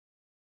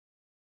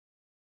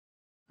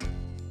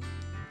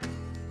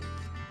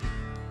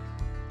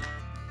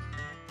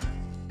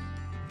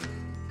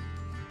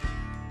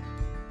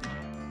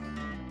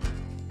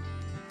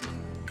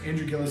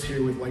Andrew Gillis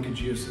here with Leica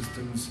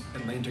Geosystems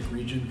Atlantic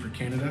region for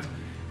Canada.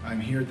 I'm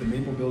here at the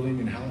Maple building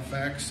in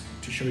Halifax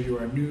to show you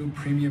our new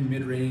premium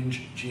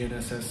mid-range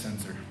GNSS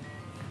sensor.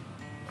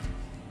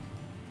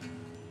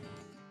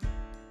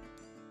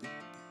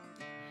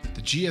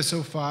 The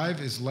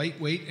GS05 is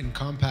lightweight and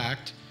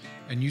compact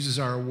and uses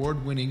our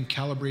award-winning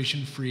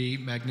calibration-free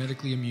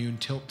magnetically immune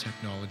tilt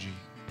technology.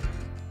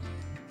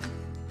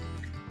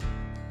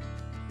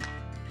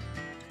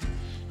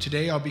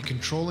 Today I'll be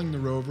controlling the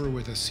rover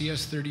with a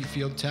CS30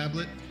 field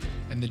tablet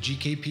and the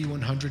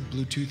GKP100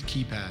 Bluetooth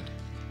keypad.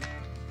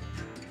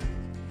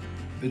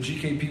 The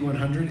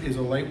GKP100 is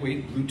a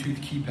lightweight Bluetooth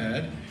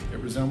keypad. It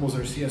resembles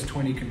our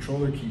CS20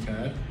 controller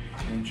keypad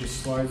and it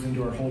just slides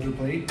into our holder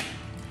plate,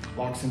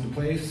 locks into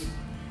place,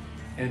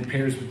 and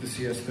pairs with the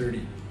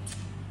CS30.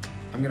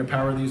 I'm going to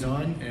power these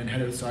on and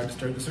head outside to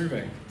start the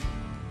survey.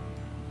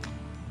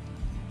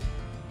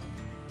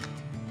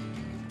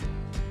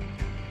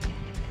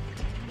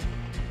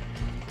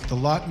 The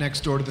lot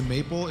next door to the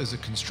Maple is a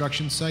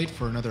construction site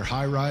for another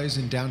high-rise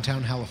in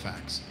downtown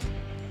Halifax.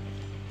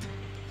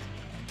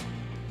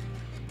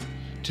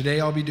 Today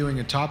I'll be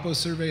doing a Topo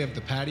survey of the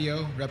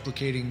patio,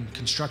 replicating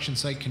construction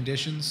site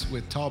conditions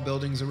with tall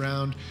buildings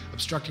around,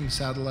 obstructing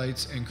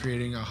satellites, and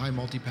creating a high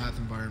multipath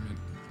environment.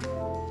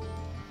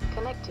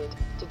 Connected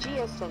to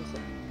GS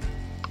sensor.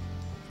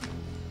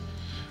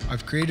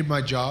 I've created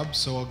my job,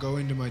 so I'll go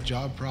into my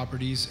job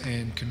properties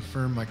and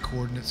confirm my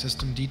coordinate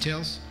system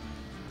details.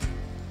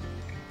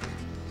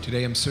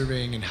 Today I'm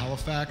surveying in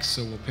Halifax,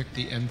 so we'll pick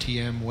the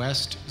MTM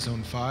West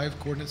Zone 5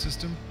 coordinate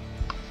system.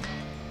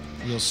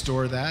 We'll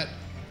store that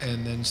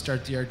and then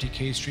start the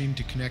RTK stream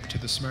to connect to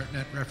the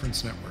SmartNet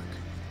reference network.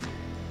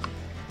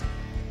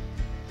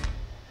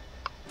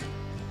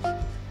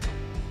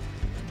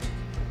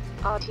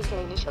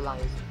 RTK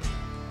initialized.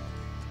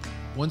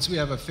 Once we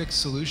have a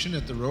fixed solution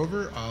at the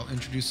rover, I'll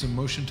introduce some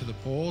motion to the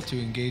pole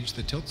to engage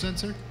the tilt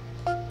sensor.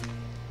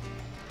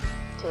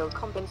 Tilt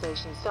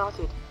compensation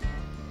started.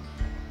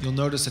 You'll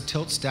notice a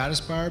tilt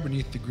status bar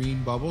beneath the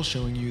green bubble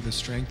showing you the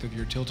strength of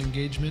your tilt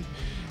engagement.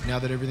 Now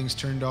that everything's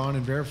turned on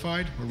and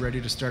verified, we're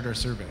ready to start our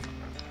survey.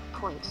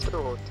 Point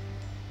stored.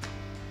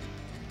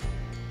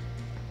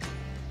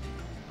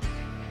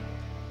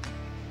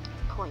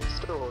 Point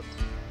stored.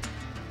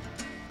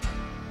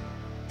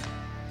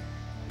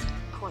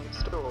 Point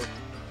stored.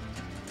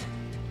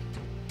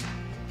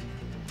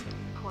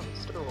 Point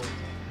stored.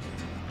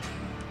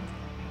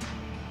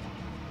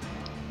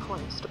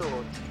 Point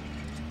stored.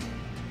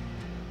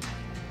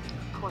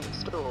 Point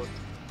stored.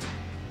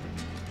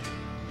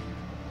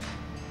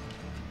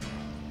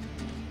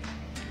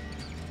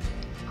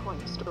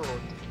 Point stored.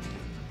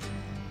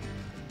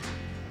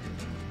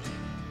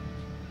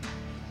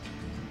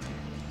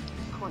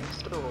 Point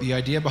stored. The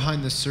idea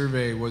behind this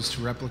survey was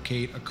to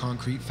replicate a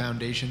concrete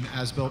foundation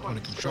as built on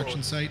a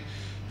construction site.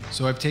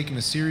 So I've taken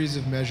a series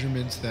of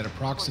measurements that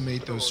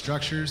approximate those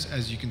structures,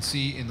 as you can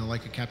see in the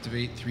Leica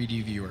Captivate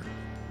 3D viewer.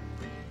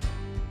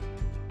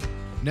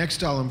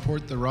 Next, I'll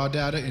import the raw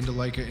data into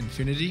Leica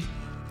Infinity.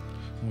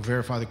 We'll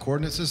verify the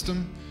coordinate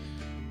system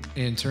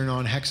and turn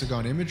on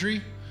HxGn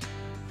imagery.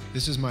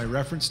 This is my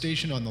reference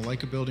station on the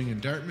Leica building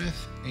in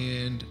Dartmouth,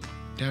 and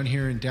down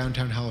here in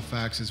downtown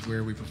Halifax is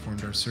where we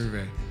performed our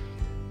survey.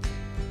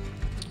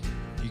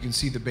 You can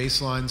see the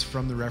baselines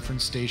from the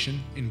reference station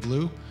in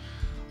blue.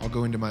 I'll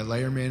go into my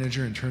layer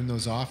manager and turn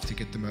those off to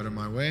get them out of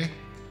my way.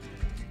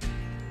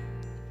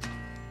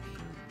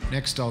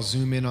 Next, I'll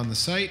zoom in on the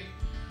site,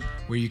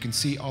 where you can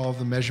see all of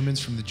the measurements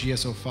from the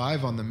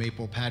GS05 on the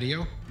Maple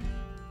patio.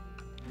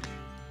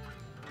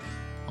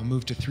 I'll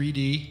move to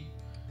 3D,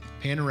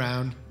 pan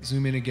around,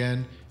 zoom in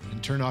again,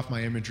 and turn off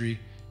my imagery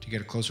to get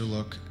a closer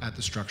look at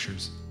the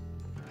structures.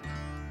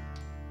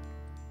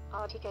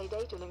 RTK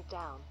data link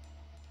down.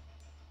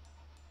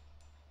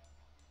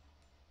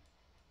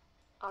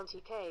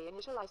 RTK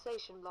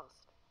initialization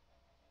lost.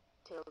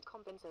 Tilt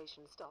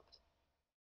compensation stopped.